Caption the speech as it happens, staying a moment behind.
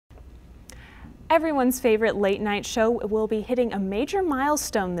Everyone's favorite late-night show will be hitting a major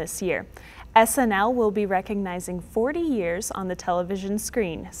milestone this year. SNL will be recognizing 40 years on the television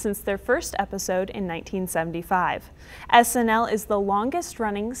screen since their first episode in 1975. SNL is the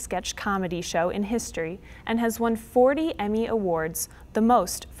longest-running sketch comedy show in history and has won 40 Emmy Awards, the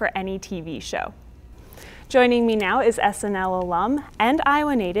most for any TV show. Joining me now is SNL alum and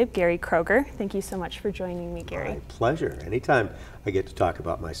Iowa native Gary Kroeger. Thank you so much for joining me, Gary. My pleasure. Anytime I get to talk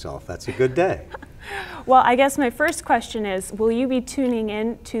about myself, that's a good day. Well, I guess my first question is, will you be tuning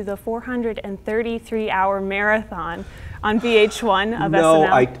in to the 433-hour marathon on VH1 of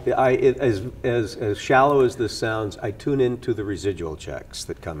SNL? No, as shallow as this sounds, I tune into the residual checks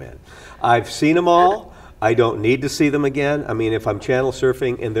that come in. I've seen them all. I don't need to see them again. I mean, if I'm channel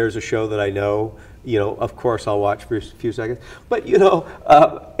surfing and there's a show that I know, you know, of course I'll watch for a few seconds. But, you know,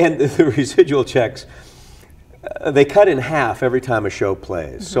 and the residual checks, they cut in half every time a show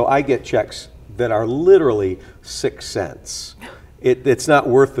plays. So I get checks that are literally 6 cents. It's not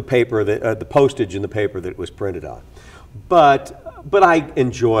worth the paper, the postage in the paper that it was printed on. But I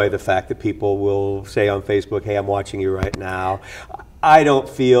enjoy the fact that people will say on Facebook, hey, I'm watching you right now. I don't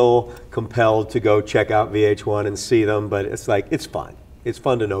feel compelled to go check out VH1 and see them, but it's like, it's fun. It's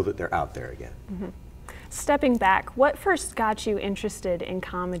fun to know that they're out there again. Mm-hmm. Stepping back, what first got you interested in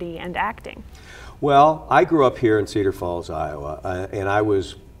comedy and acting? Well, I grew up here in Cedar Falls, Iowa, and I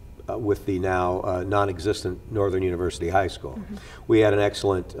was with the now non-existent Northern University High School. Mm-hmm. We had an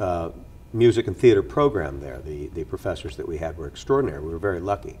excellent music and theater program there. The professors that we had were extraordinary. We were very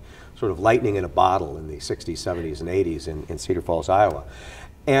lucky. Sort of lightning in a bottle in the 60s, 70s, and 80s in Cedar Falls, Iowa.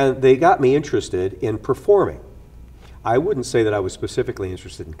 And they got me interested in performing. I wouldn't say that I was specifically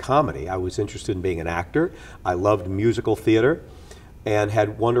interested in comedy. I was interested in being an actor. I loved musical theater and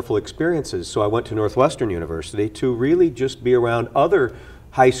had wonderful experiences. So I went to Northwestern University to really just be around other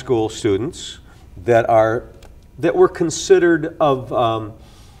high school students that were considered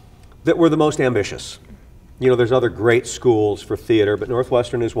that were the most ambitious. You know, there's other great schools for theater, but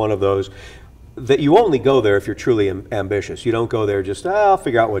Northwestern is one of those that you only go there if you're truly ambitious. You don't go there just, I'll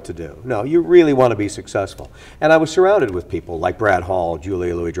figure out what to do. No, you really want to be successful. And I was surrounded with people like Brad Hall,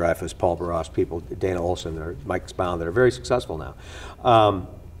 Julia Louis-Dreyfus, Paul Barros, people, Dana Olson, or Mike Spound, that are very successful now.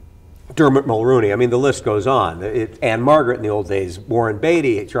 Dermot Mulrooney, I mean, the list goes on. Anne Margaret in the old days, Warren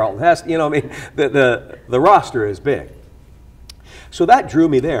Beatty, Charlton Heston, you know, I mean, the roster is big. So that drew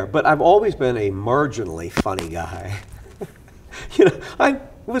me there, but I've always been a marginally funny guy. You know, I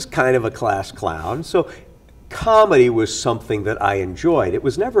was kind of a class clown, so comedy was something that I enjoyed. It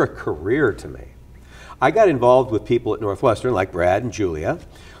was never a career to me. I got involved with people at Northwestern, like Brad and Julia,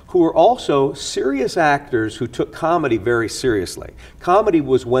 who were also serious actors who took comedy very seriously. Comedy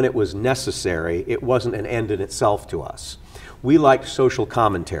was when it was necessary. It wasn't an end in itself to us. We liked social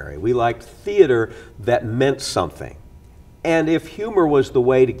commentary. We liked theater that meant something. And if humor was the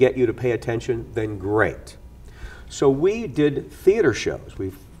way to get you to pay attention, then great. So we did theater shows.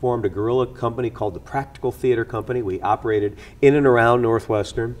 We formed a guerrilla company called the Practical Theater Company. We operated in and around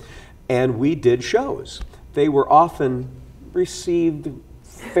Northwestern, and we did shows. They were often received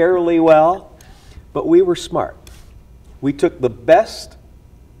fairly well, but we were smart. We took the best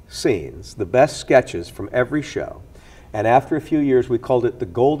scenes, the best sketches from every show, and after a few years we called it the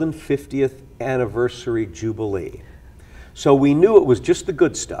Golden 50th Anniversary Jubilee. So we knew it was just the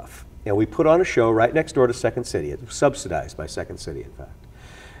good stuff, and we put on a show right next door to Second City. It was subsidized by Second City, in fact.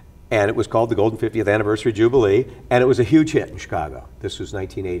 And it was called the Golden 50th Anniversary Jubilee, and it was a huge hit in Chicago. This was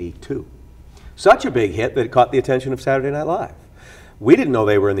 1982. Such a big hit that it caught the attention of Saturday Night Live. We didn't know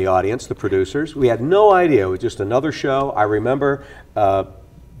they were in the audience, the producers. We had no idea. It was just another show. I remember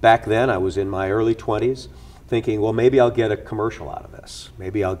back then, I was in my early 20s, thinking, well, maybe I'll get a commercial out of this.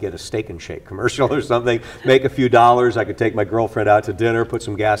 Maybe I'll get a Steak and Shake commercial or something, make a few dollars. I could take my girlfriend out to dinner, put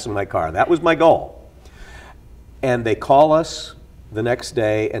some gas in my car. That was my goal. And they call us the next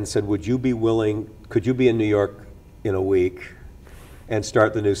day and said, would you be willing, could you be in New York in a week and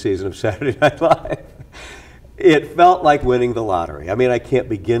start the new season of Saturday Night Live? It felt like winning the lottery. I mean, I can't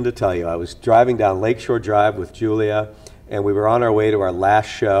begin to tell you. I was driving down Lakeshore Drive with Julia, and we were on our way to our last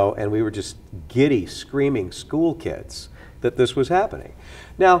show, and we were just giddy, screaming school kids that this was happening.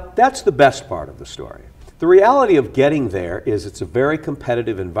 Now, that's the best part of the story. The reality of getting there is it's a very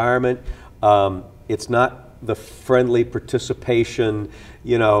competitive environment. It's not the friendly participation,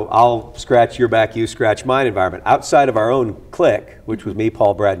 you know, I'll scratch your back, you scratch mine environment. Outside of our own clique, which was me,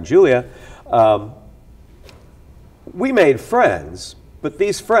 Paul, Brad, and Julia, we made friends, but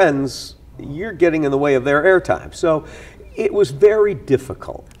these friends, you're getting in the way of their airtime. So It was very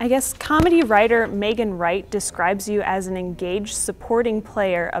difficult. I guess comedy writer Megan Wright describes you as an engaged supporting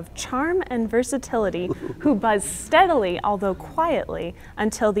player of charm and versatility who buzzed steadily, although quietly,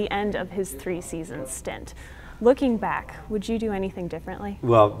 until the end of his 3-season stint. Looking back, would you do anything differently?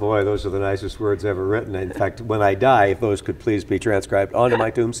 Well, boy, those are the nicest words ever written. In fact, when I die, if those could please be transcribed onto my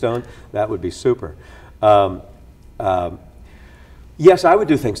tombstone, that would be super. Yes, I would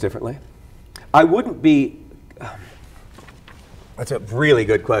do things differently. I wouldn't be... That's a really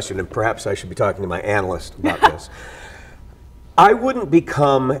good question, and perhaps I should be talking to my analyst about this. I wouldn't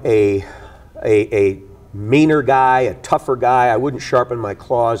become a meaner guy, a tougher guy. I wouldn't sharpen my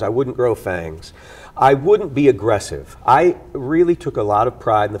claws. I wouldn't grow fangs. I wouldn't be aggressive. I really took a lot of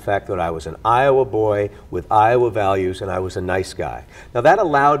pride in the fact that I was an Iowa boy with Iowa values, and I was a nice guy. Now, that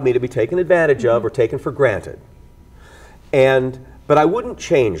allowed me to be taken advantage of or taken for granted. But I wouldn't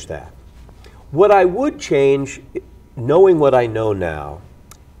change that. What I would change, knowing what I know now,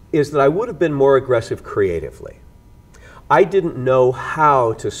 is that I would have been more aggressive creatively. I didn't know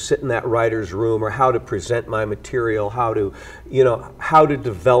how to sit in that writer's room or how to present my material, how to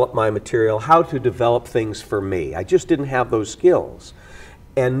develop my material, how to develop things for me. I just didn't have those skills.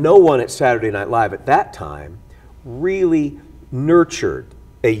 And no one at Saturday Night Live at that time really nurtured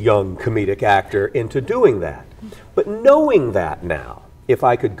a young comedic actor into doing that. But knowing that now, if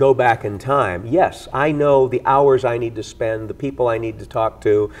I could go back in time, yes, I know the hours I need to spend, the people I need to talk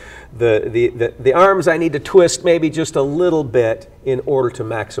to, the arms I need to twist maybe just a little bit in order to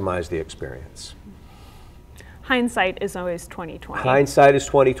maximize the experience. Hindsight is always 20/20. Hindsight is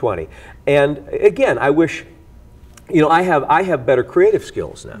 20/20. And again, I wish, I have better creative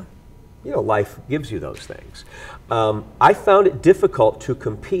skills now. Life gives you those things. I found it difficult to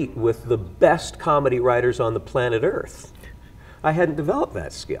compete with the best comedy writers on the planet Earth. I hadn't developed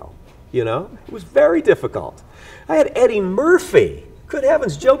that skill, It was very difficult. I had Eddie Murphy, good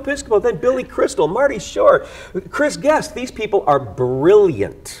heavens, Joe Piscopo, then Billy Crystal, Marty Short, Chris Guest. These people are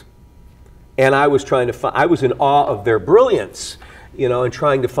brilliant. And I was in awe of their brilliance, and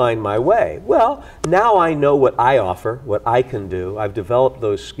trying to find my way. Well, now I know what I offer, what I can do. I've developed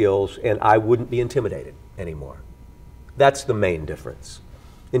those skills, and I wouldn't be intimidated anymore. That's the main difference.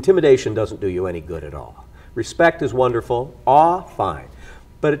 Intimidation doesn't do you any good at all. Respect is wonderful, awe, fine,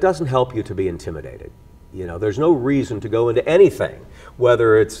 but it doesn't help you to be intimidated. There's no reason to go into anything,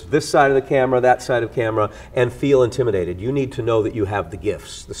 whether it's this side of the camera, that side of the camera, and feel intimidated. You need to know that you have the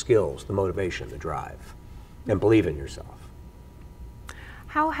gifts, the skills, the motivation, the drive, and believe in yourself.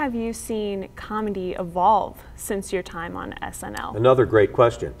 How have you seen comedy evolve since your time on SNL? Another great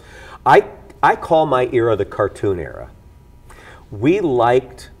question. I call my era the cartoon era. We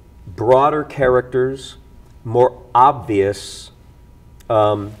liked broader characters, more obvious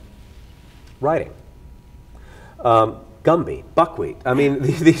writing. Gumby, buckwheat. I mean,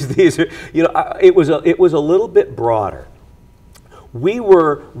 these are, it was a little bit broader. We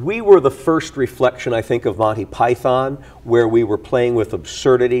were the first reflection, I think, of Monty Python, where we were playing with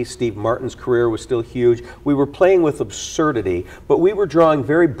absurdity. Steve Martin's career was still huge. We were playing with absurdity, but we were drawing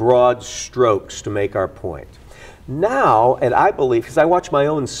very broad strokes to make our point. Now, and I believe, because I watch my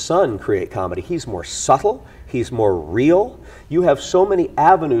own son create comedy, he's more subtle, he's more real. You have so many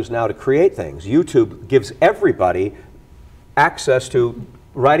avenues now to create things. YouTube gives everybody access to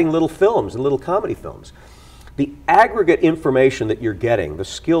writing little films and little comedy films. The aggregate information that you're getting, the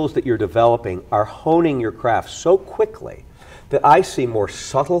skills that you're developing, are honing your craft so quickly that I see more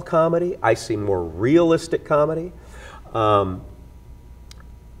subtle comedy, I see more realistic comedy.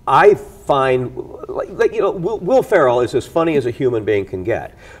 I find, Will Ferrell is as funny as a human being can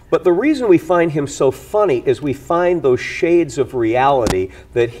get. But the reason we find him so funny is we find those shades of reality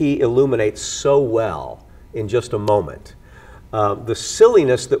that he illuminates so well in just a moment. The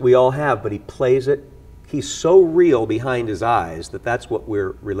silliness that we all have, but he plays it. He's so real behind his eyes that that's what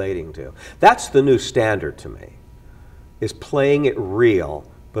we're relating to. That's the new standard to me, is playing it real,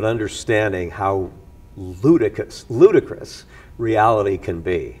 but understanding how ludicrous reality can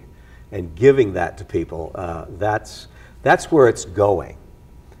be, and giving that to people. That's where it's going.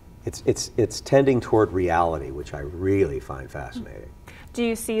 It's tending toward reality, which I really find fascinating. Do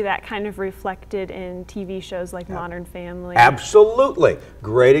you see that kind of reflected in TV shows like Modern Family? Absolutely.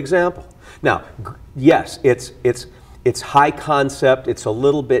 Great example. Now, yes, it's high concept, it's a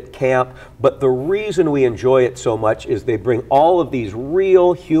little bit camp, but the reason we enjoy it so much is they bring all of these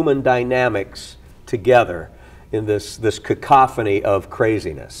real human dynamics together in this cacophony of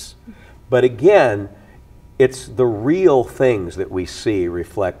craziness. But again, it's the real things that we see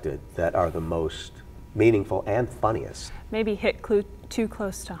reflected that are the most meaningful and funniest. Maybe hit too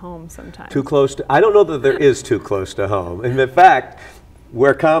close to home sometimes. Too close to, I don't know that there is too close to home. And in fact,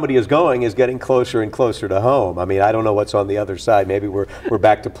 where comedy is going is getting closer and closer to home. I mean, I don't know what's on the other side. Maybe we're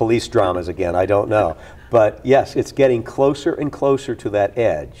back to police dramas again. I don't know. But yes, it's getting closer and closer to that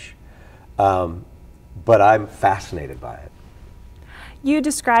edge. But I'm fascinated by it. You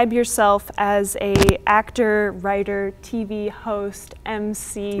describe yourself as a actor, writer, TV host,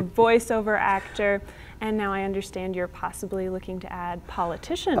 MC, voiceover actor, and now I understand you're possibly looking to add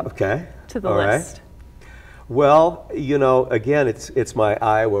politician to the list. Right. Well, you know, again, it's my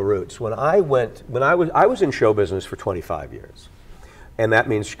Iowa roots. I was in show business for 25 years, and that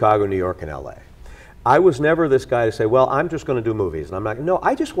means Chicago, New York, and LA. I was never this guy to say, well, I'm just going to do movies, and I'm not. No,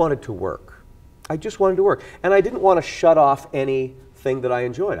 I just wanted to work. I just wanted to work, and I didn't want to shut off anything that I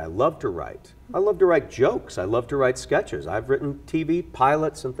enjoyed. I love to write. I love to write jokes. I love to write sketches. I've written TV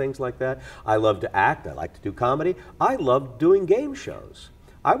pilots and things like that. I love to act. I like to do comedy. I love doing game shows.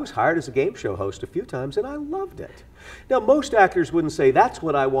 I was hired as a game show host a few times, and I loved it. Now, most actors wouldn't say, that's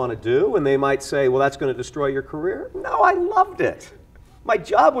what I want to do, and they might say, well, that's going to destroy your career. No, I loved it. My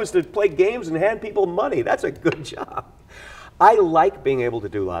job was to play games and hand people money. That's a good job. I like being able to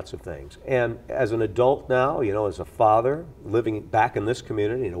do lots of things. And as an adult now, you know, as a father, living back in this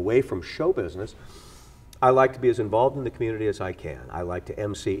community and away from show business, I like to be as involved in the community as I can. I like to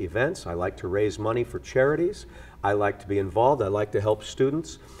MC events. I like to raise money for charities. I like to be involved. I like to help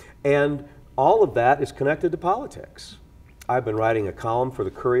students. And all of that is connected to politics. I've been writing a column for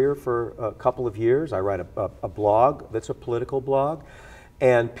the Courier for a couple of years. I write a blog that's a political blog.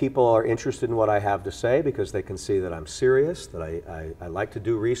 And people are interested in what I have to say because they can see that I'm serious, that I like to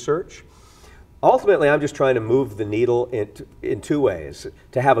do research. Ultimately, I'm just trying to move the needle in two ways: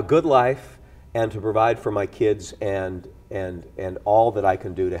 to have a good life and to provide for my kids and all that I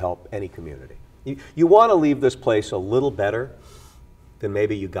can do to help any community. You want to leave this place a little better than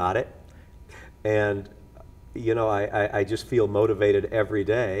maybe you got it. And you know, I just feel motivated every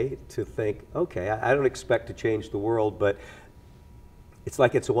day to think, okay, I don't expect to change the world, but it's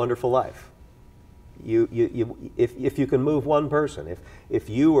like It's a Wonderful Life. If you can move one person, if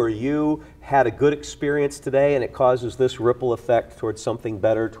you had a good experience today and it causes this ripple effect towards something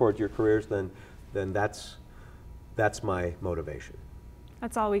better towards your careers, then that's my motivation.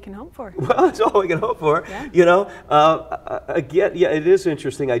 That's all we can hope for. Well, that's all we can hope for. Yeah. You know, again, yeah, it is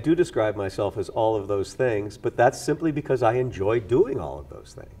interesting. I do describe myself as all of those things, but that's simply because I enjoy doing all of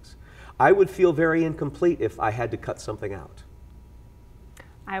those things. I would feel very incomplete if I had to cut something out.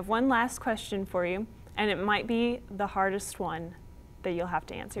 I have one last question for you, and it might be the hardest one that you'll have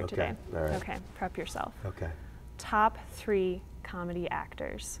to answer today. All right. Okay, prep yourself. Okay. Top 3 comedy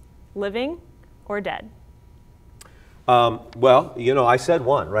actors, living or dead? Well, you know, I said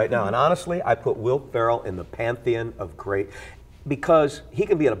one right now, and honestly, I put Will Ferrell in the pantheon of great, because he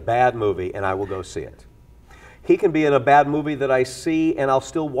can be in a bad movie and I will go see it. He can be in a bad movie that I see and I'll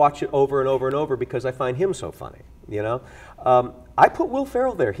still watch it over and over and over because I find him so funny, you know? I put Will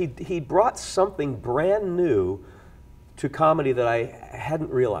Ferrell there. He brought something brand new to comedy that I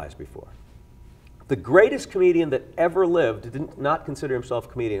hadn't realized before. The greatest comedian that ever lived did not consider himself a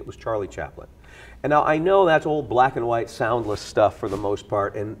comedian. It was Charlie Chaplin. And now I know that's old black and white soundless stuff for the most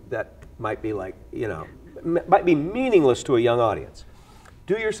part, and that might be like, you know, might be meaningless to a young audience.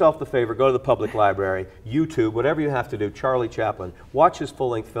 Do yourself the favor, go to the public library, YouTube, whatever you have to do, Charlie Chaplin, watch his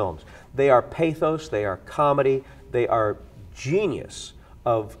full-length films. They are pathos, they are comedy, they are genius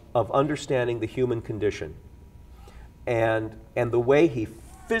of understanding the human condition. And the way he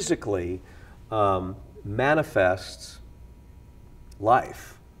physically manifests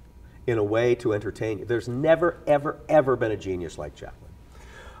life in a way to entertain you. There's never, ever, ever been a genius like Chaplin.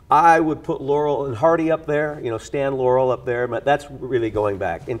 I would put Laurel and Hardy up there, you know, Stan Laurel up there, but that's really going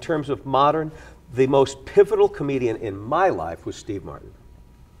back. In terms of modern, the most pivotal comedian in my life was Steve Martin.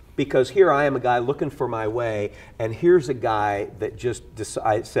 Because here I am, a guy looking for my way, and here's a guy that just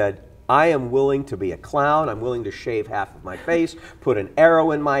said, I am willing to be a clown, I'm willing to shave half of my face, put an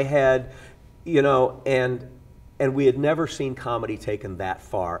arrow in my head, you know, and we had never seen comedy taken that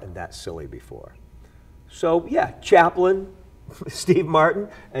far and that silly before. So yeah, Chaplin, Steve Martin,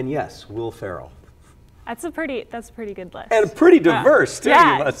 and yes, Will Ferrell. That's a pretty good list. And pretty diverse too,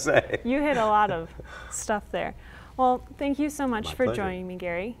 yeah, you must say. You hit a lot of stuff there. Well, thank you so much for pleasure. joining me,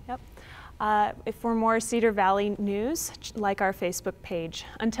 Gary. Yep. For more Cedar Valley news, like our Facebook page.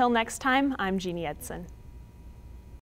 Until next time, I'm Jeannie Edson.